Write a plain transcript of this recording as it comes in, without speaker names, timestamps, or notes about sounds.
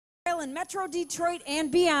in Metro Detroit and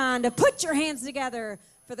beyond. Put your hands together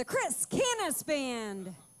for the Chris Canas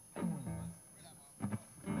Band.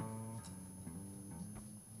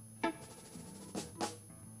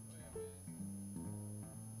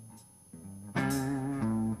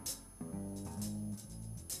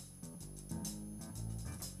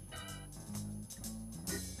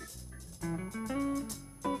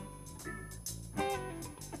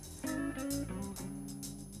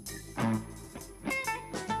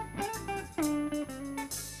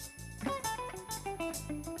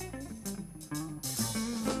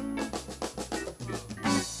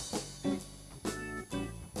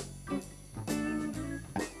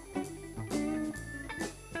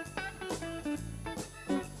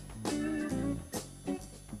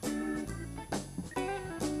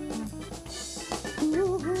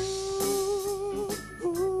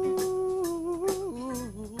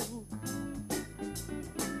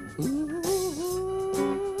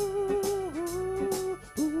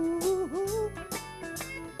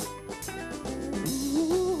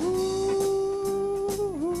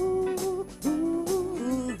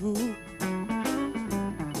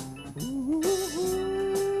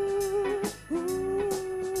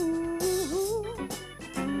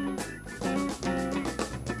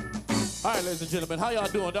 All right, ladies and gentlemen, how y'all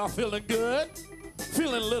doing? Y'all feeling good?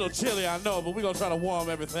 Feeling a little chilly, I know, but we're gonna try to warm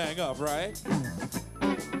everything up, right?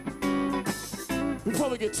 Before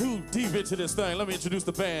we get too deep into this thing, let me introduce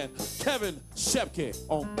the band. Kevin Schoepke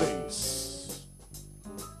on bass.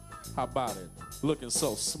 How about it? Looking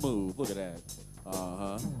so smooth. Look at that.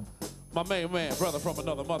 Uh-huh. My main man, brother from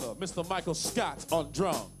another mother, Mr. Michael Scott on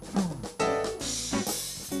drum.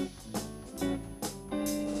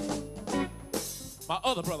 My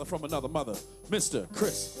other brother from another mother, Mr.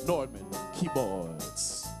 Chris Nordman,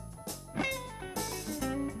 keyboards.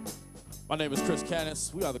 My name is Chris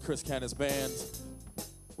Canas. We are the Chris Canas Band.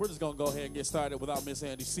 We're just gonna go ahead and get started without Miss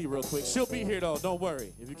Angie C real quick. She'll be here though, don't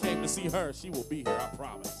worry. If you came to see her, she will be here, I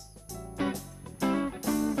promise.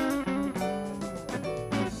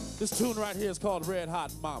 This tune right here is called Red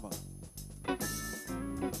Hot Mama.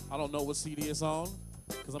 I don't know what CD it's on,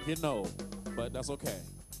 because I'm getting old, but that's okay.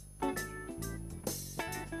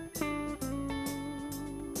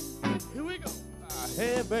 Here we go.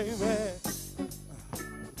 Hey, baby,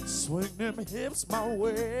 swing them hips my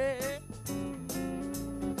way.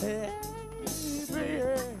 Hey, baby,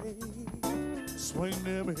 swing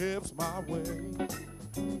them hips my way.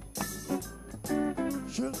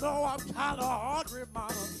 You know I'm kinda hungry,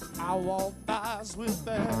 mama. I want thighs with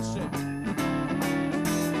that shit.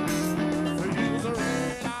 For you's a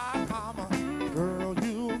red-eyed mama, girl,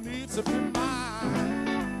 you need to be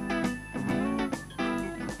mine.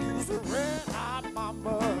 You's a red-eyed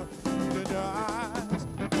mama, in your eyes.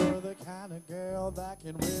 You're the kind of girl that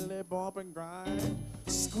can really bump and grind.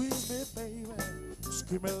 Squeeze me, baby,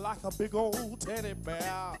 squeeze me like a big old teddy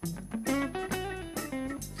bear.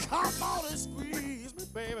 Come on and squeeze me,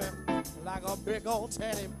 baby, like a big old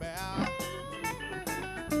teddy bear.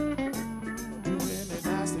 Do any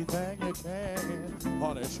nasty thing you can,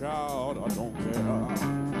 honey child, I don't care.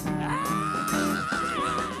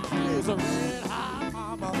 Here's a red hot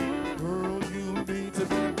mama, girl, you need to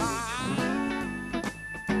be mine.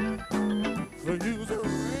 For you's a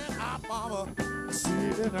red hot mama, I see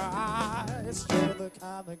it in her eyes. You're the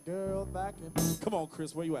kind of girl that can... Come on,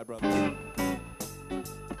 Chris, where you at, brother?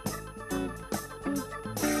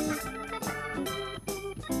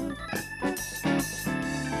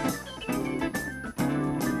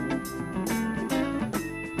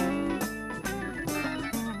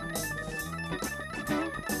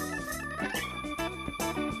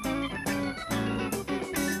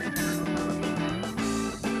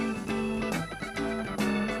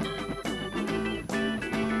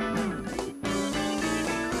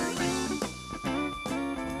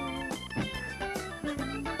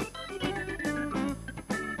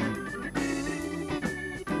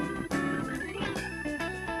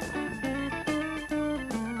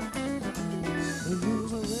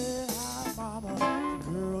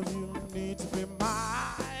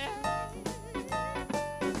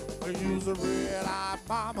 You's a red-eyed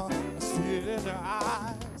mama, I see it in her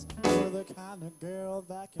eyes. You're the kind of girl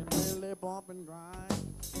that can really bump and grind.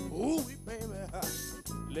 Ooh, baby,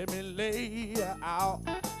 let me lay you out.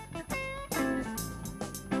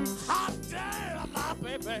 Hot damn, my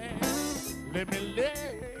baby, let me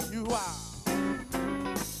lay you out.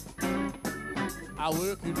 I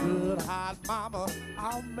work you good, hot mama,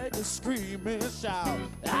 I'll make you scream and shout.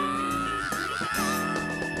 Ah!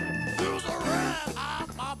 You's a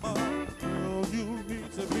red-eyed mama, girl, you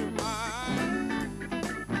need to be mine.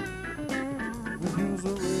 You's a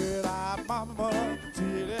red-eyed mama, see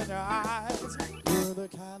it in your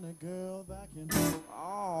I can.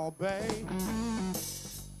 Oh, babe.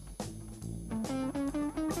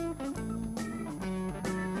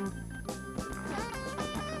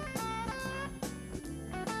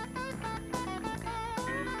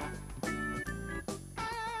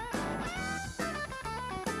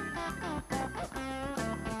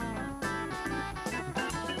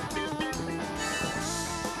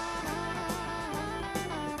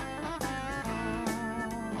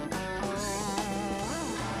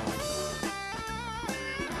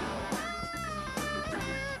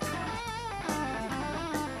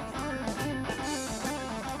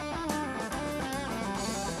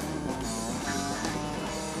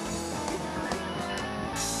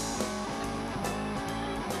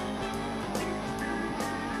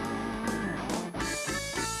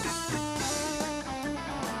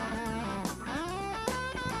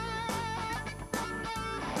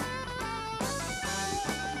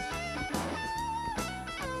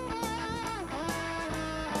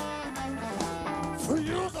 For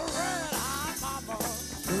you the red hot mama,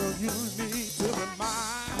 girl, you need to be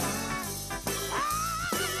mine.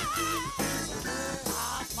 Red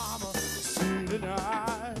hot mama, sweet and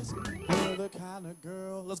eyes, you're the kind of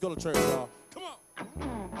girl. Let's go to church, y'all. Come on.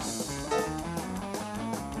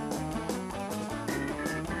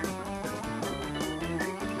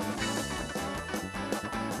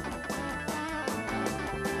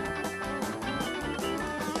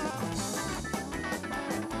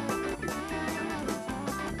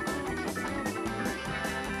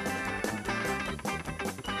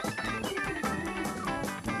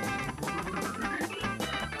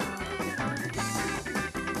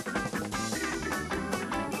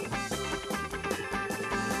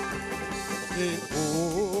 Hey, oh,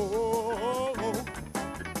 oh, oh.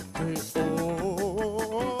 Hey, oh,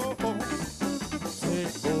 oh, oh. Hey,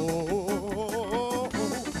 oh, oh, oh.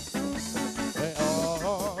 Hey, oh,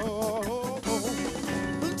 oh, oh.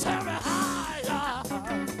 Tell me higher.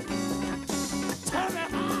 Tell me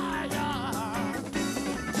higher.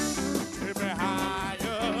 Tell me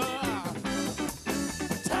higher.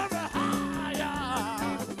 Tell me higher.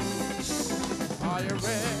 Are you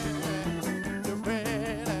ready?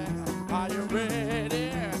 Are you ready?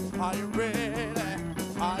 Are you ready?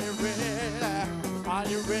 Are you ready? Are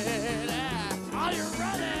you ready? Are you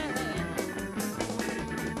ready?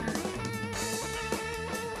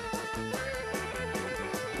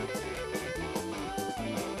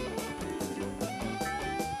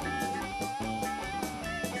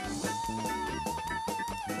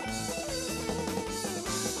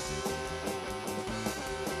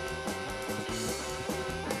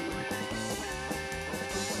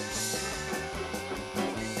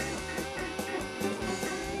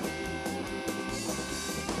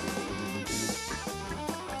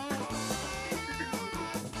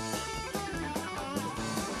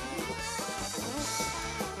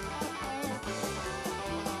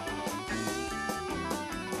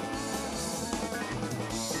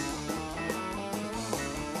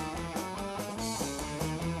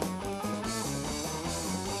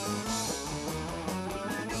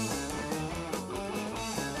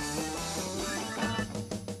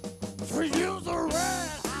 For you the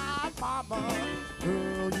red hot mama,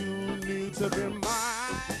 girl, you need to be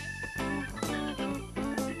mine.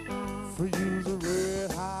 For you the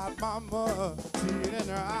red hot mama, tears in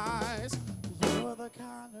her eyes. You're the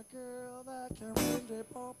kind of girl that can really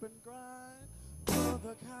bump and grind. You're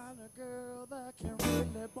the kind of girl that can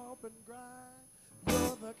really bump and grind.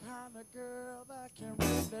 You're the kind of girl that can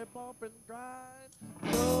really bump and grind.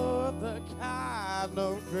 You're the kind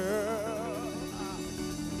of girl.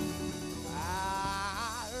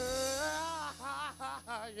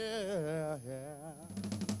 Yeah, yeah.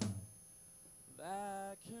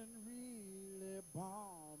 That can really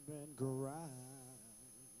bomb and grind.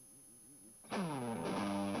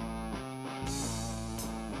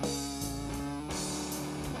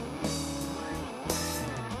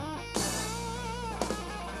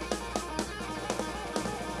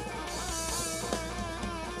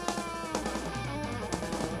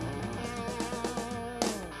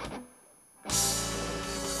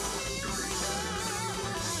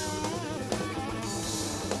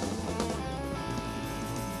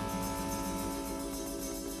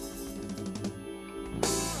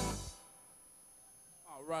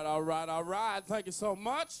 All right. Thank you so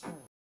much.